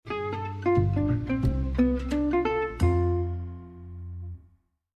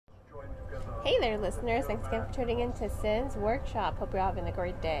there, listeners. Thanks again for tuning in to Sin's Workshop. Hope you're all having a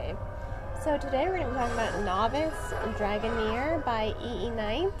great day. So today we're going to be talking about Novice Dragoneer by E.E.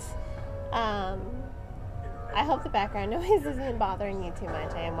 Knight. I hope the background noise isn't bothering you too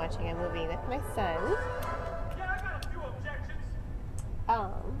much. I am watching a movie with my son.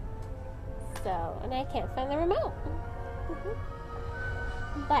 And I can't find the remote.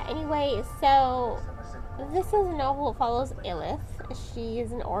 But anyway, so this is a novel that follows Illith. She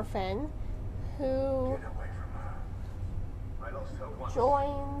is an orphan who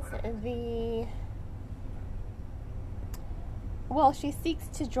joins she seeks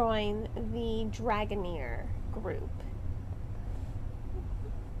to join the Dragoneer group.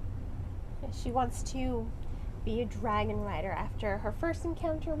 She wants to be a dragon rider after her first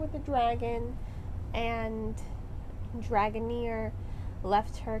encounter with the dragon, and Dragoneer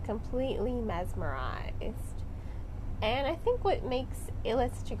left her completely mesmerized. And I think what makes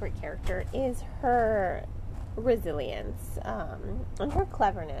Illith such a great character is her resilience and her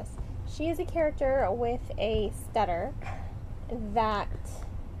cleverness. She is a character with a stutter that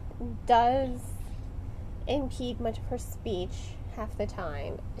does impede much of her speech half the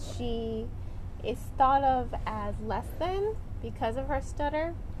time. She is thought of as less than because of her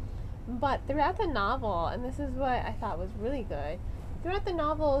stutter, but throughout the novel, and this is what I thought was really good, throughout the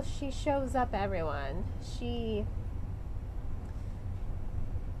novel she shows up everyone. She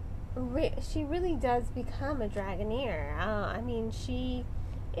really does become a Dragoneer. She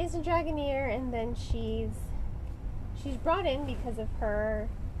is a Dragoneer, and then she's brought in because of her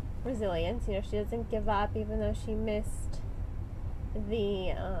resilience. She doesn't give up, even though she missed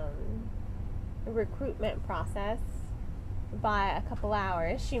the recruitment process by a couple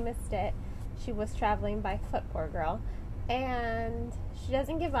hours. She missed it. She was traveling by foot, poor girl. And she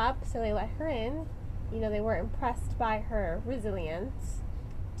doesn't give up, so they let her in. They were impressed by her resilience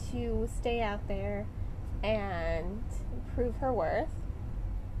to stay out there and prove her worth.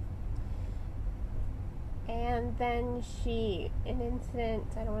 And then an incident,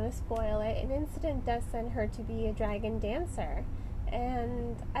 I don't want to spoil it, an incident does send her to be a dragon dancer.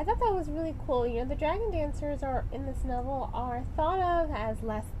 And I thought that was really cool. The dragon dancers in this novel are thought of as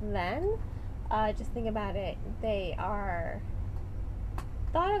less than. Just think about it. They are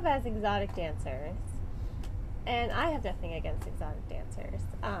thought of as exotic dancers. And I have nothing against exotic dancers.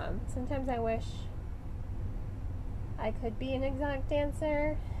 Sometimes I wish I could be an exotic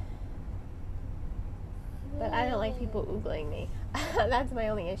dancer, but I don't like people oogling me. That's my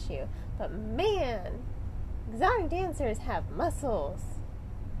only issue. But man, exotic dancers have muscles.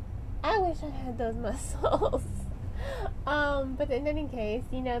 I wish I had those muscles. But in any case,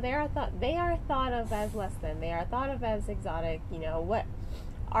 they are thought of as less than. They are thought of as exotic. What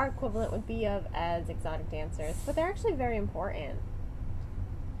our equivalent would be of as exotic dancers, but they're actually very important.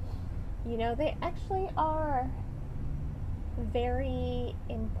 They actually are very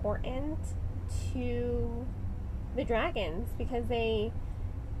important to the dragons, because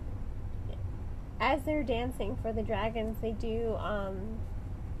as they're dancing for the dragons, they do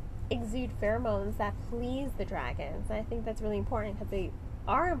exude pheromones that please the dragons. And I think that's really important, because they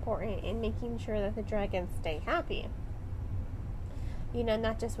are important in making sure that the dragons stay happy.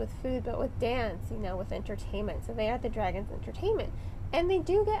 Not just with food, but with dance, with entertainment. So they are the dragon's entertainment. And they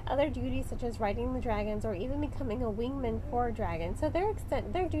do get other duties, such as riding the dragons or even becoming a wingman for a dragon. So their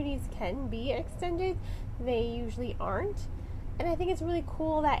duties can be extended. They usually aren't. And I think it's really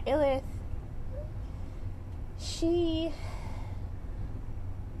cool that Illith, she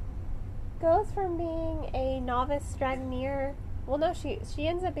goes from being a novice Dragoneer. Well, no, she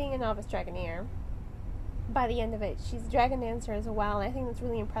ends up being a novice Dragoneer. By the end of it, she's a dragon dancer as well, and I think that's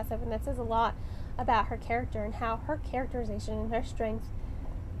really impressive, and that says a lot about her character and how her characterization and her strength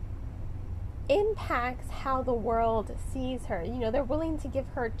impacts how the world sees her. They're willing to give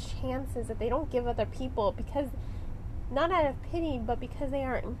her chances that they don't give other people, because not out of pity, but because they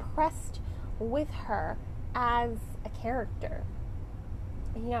are impressed with her as a character,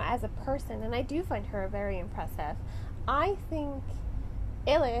 as a person. And I do find her very impressive. I think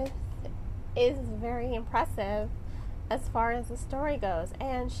Illith is very impressive as far as the story goes,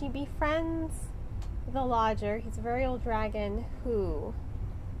 and she befriends the lodger. He's a very old dragon who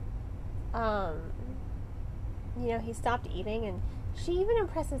he stopped eating, and she even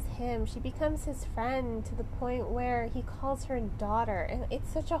impresses him. She becomes his friend to the point where he calls her daughter, and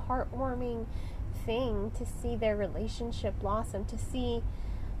it's such a heartwarming thing to see their relationship blossom, to see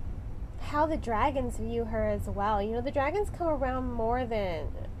how the dragons view her as well. The dragons come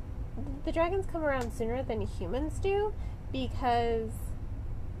around sooner than humans do, because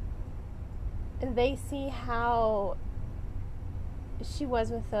they see how she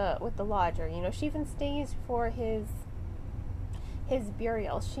was with the lodger. You know, she even stays for his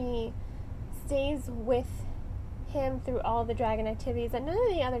burial. She stays with him through all the dragon activities that none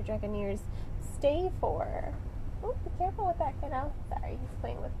of the other Dragoneers stay for. Oh, be careful with that, kiddo. Sorry, he's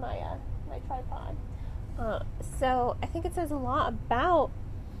playing with my my tripod. So I think it says a lot about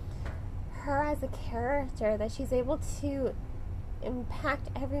her as a character, that she's able to impact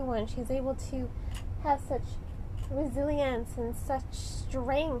everyone. She's able to have such resilience and such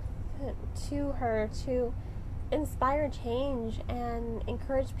strength to her to inspire change and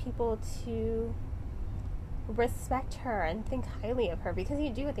encourage people to respect her and think highly of her, because you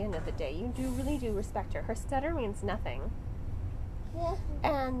do at the end of the day. You really do respect her. Her stutter means nothing. Yeah.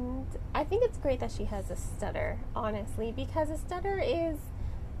 And I think it's great that she has a stutter, honestly, because a stutter is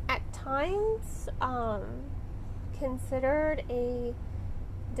at times considered a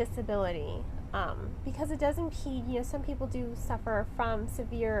disability, because it does impede, you know, some people do suffer from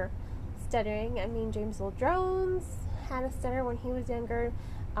severe stuttering. I mean, James Earl Jones had a stutter when he was younger,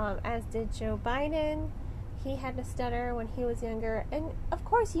 as did Joe Biden. He had a stutter when he was younger. And of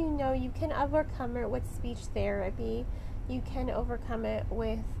course, you know, you can overcome it with speech therapy. You can overcome it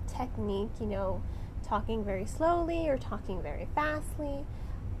with technique, you know, talking very slowly or talking very fastly.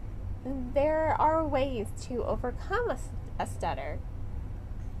 There are ways to overcome a stutter.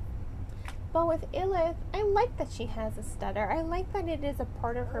 But with Illith, I like that she has a stutter. I like that it is a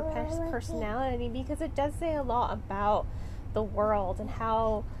part of her personality, because it does say a lot about the world and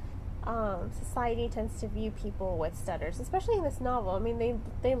how society tends to view people with stutters, especially in this novel. I mean,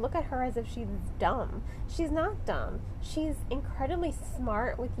 they look at her as if she's dumb. She's not dumb. She's incredibly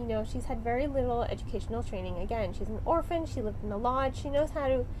smart with, you know, she's had very little educational training. Again, she's an orphan. She lived in a lodge. She knows how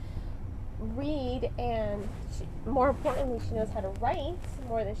to read, and more importantly, she knows how to write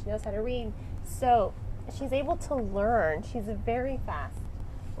more than she knows how to read. So she's able to learn. She's a very fast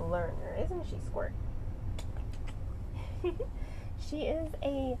learner, isn't she, Squirt? She is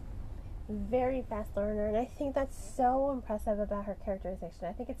a very fast learner, and I think that's so impressive about her characterization.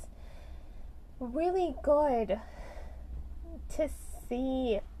 I think it's really good to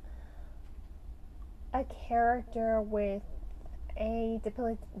see a character with a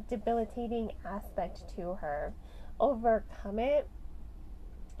debilitating aspect to her overcome it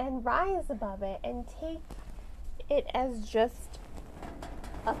and rise above it and take it as just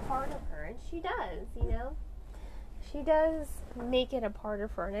a part of her. And she does, you know, she does make it a part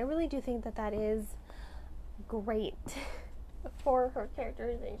of her, and I really do think that that is great for her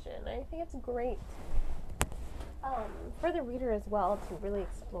characterization. I think it's great for the reader as well to really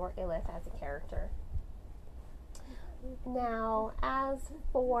explore Illith as a character. Now, as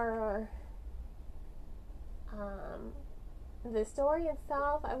for the story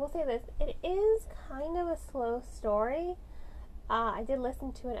itself, I will say this: it is kind of a slow story. I did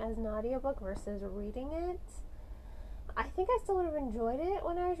listen to it as an audiobook versus reading it. I think I still would have enjoyed it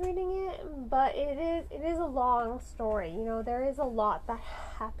when I was reading it, but it is a long story. You know, there is a lot that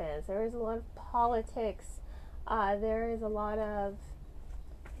happens. There is a lot of politics. There is a lot of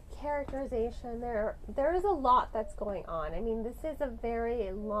characterization. There is a lot that's going on. I mean, this is a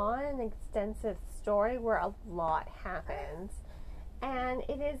very long and extensive story where a lot happens, and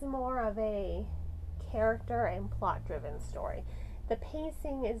it is more of a character and plot driven story. The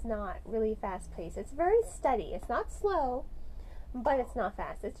pacing is not really fast paced. It's very steady. It's not slow, but it's not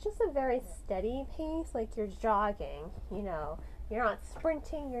fast. It's just a very steady pace, like you're jogging, you know. You're not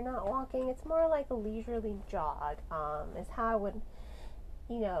sprinting, you're not walking. It's more like a leisurely jog, is how I would,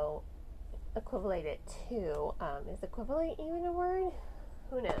 you know, equivalent it to. Is equivalent even a word?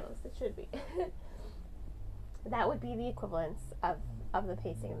 Who knows? It should be. That would be the equivalence of the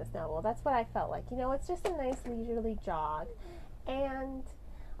pacing in this novel. That's what I felt like. You know, it's just a nice leisurely jog. And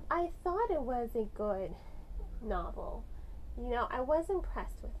I thought it was a good novel. You know, I was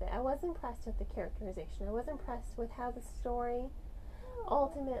impressed with it. I was impressed with the characterization. I was impressed with how the story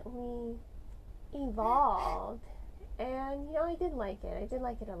ultimately evolved. And, you know, I did like it. I did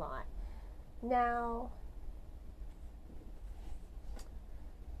like it a lot. Now,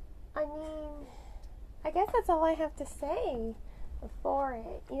 I mean, I guess that's all I have to say for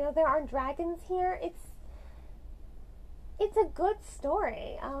it. You know, there are dragons here. It's a good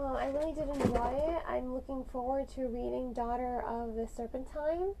story. I really did enjoy it. I'm looking forward to reading Daughter of the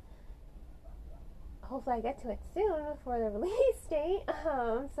Serpentine. Hopefully I get to it soon for the release date,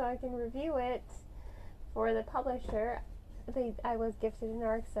 so I can review it for the publisher. I was gifted an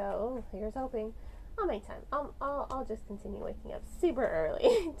ARC, so here's hoping. I'll make time. I'll just continue waking up super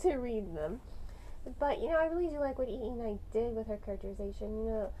early to read them. But, you know, I really do like what E.E. Knight did with her characterization. You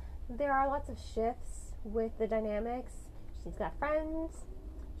know, there are lots of shifts with the dynamics. She's got friends.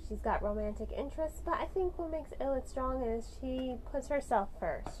 She's got romantic interests. But I think what makes Illith strong is she puts herself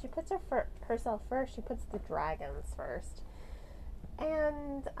first. She puts herself first. She puts the dragons first.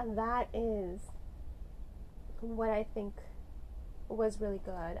 And that is what I think was really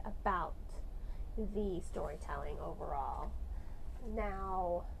good about the storytelling overall.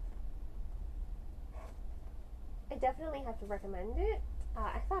 Now, I definitely have to recommend it.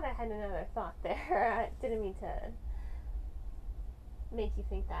 I thought I had another thought there. I didn't mean to make you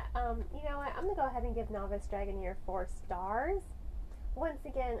think that. You know what? I'm going to go ahead and give Novice Dragoneer 4 stars. Once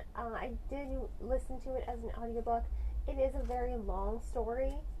again, I did listen to it as an audiobook. It is a very long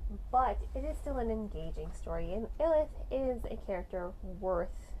story, but it is still an engaging story. And Illith is a character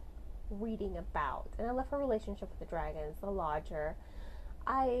worth reading about. And I love her relationship with the dragons, the Lodger.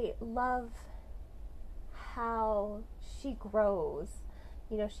 I love how she grows.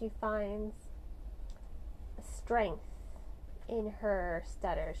 You know, she finds strength in her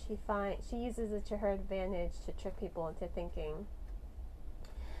stutter. She uses it to her advantage to trick people into thinking,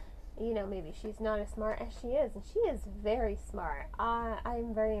 you know, maybe she's not as smart as she is, and she is very smart.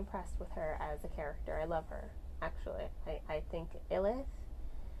 I'm very impressed with her as a character. I love her, actually. I think Illith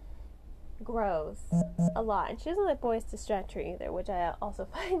grows a lot, and she doesn't let boys distract her either, which I also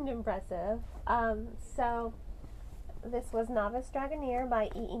find impressive. So this was Novice Dragoneer by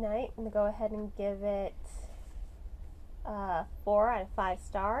E.E. Knight. I'm going to go ahead and give it 4 out of 5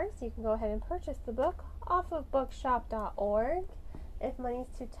 stars. You can go ahead and purchase the book off of bookshop.org. If money's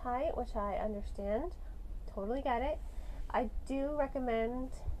too tight, which I understand, totally get it, I do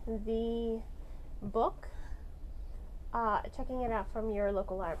recommend the book, checking it out from your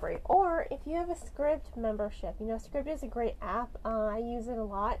local library. Or if you have a Scribd membership, you know, Scribd is a great app. I use it a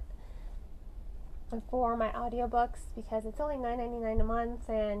lot for my audiobooks because it's only $9.99 a month,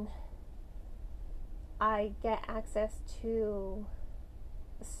 and I get access to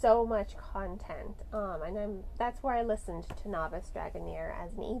so much content, and that's where I listened to Novice Dragoneer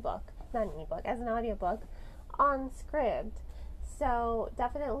as as an audiobook on Scribd. So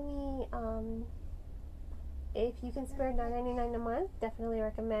definitely, if you can spare $9.99 a month, definitely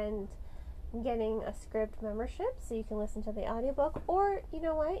recommend getting a Scribd membership so you can listen to the audiobook, or you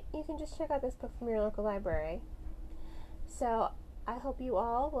know what, you can just check out this book from your local library. So I hope you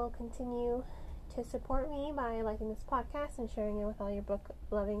all will continue to support me by liking this podcast and sharing it with all your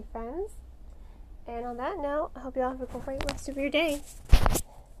book-loving friends. And on that note, I hope you all have a great rest of your day.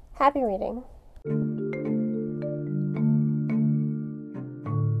 Happy reading.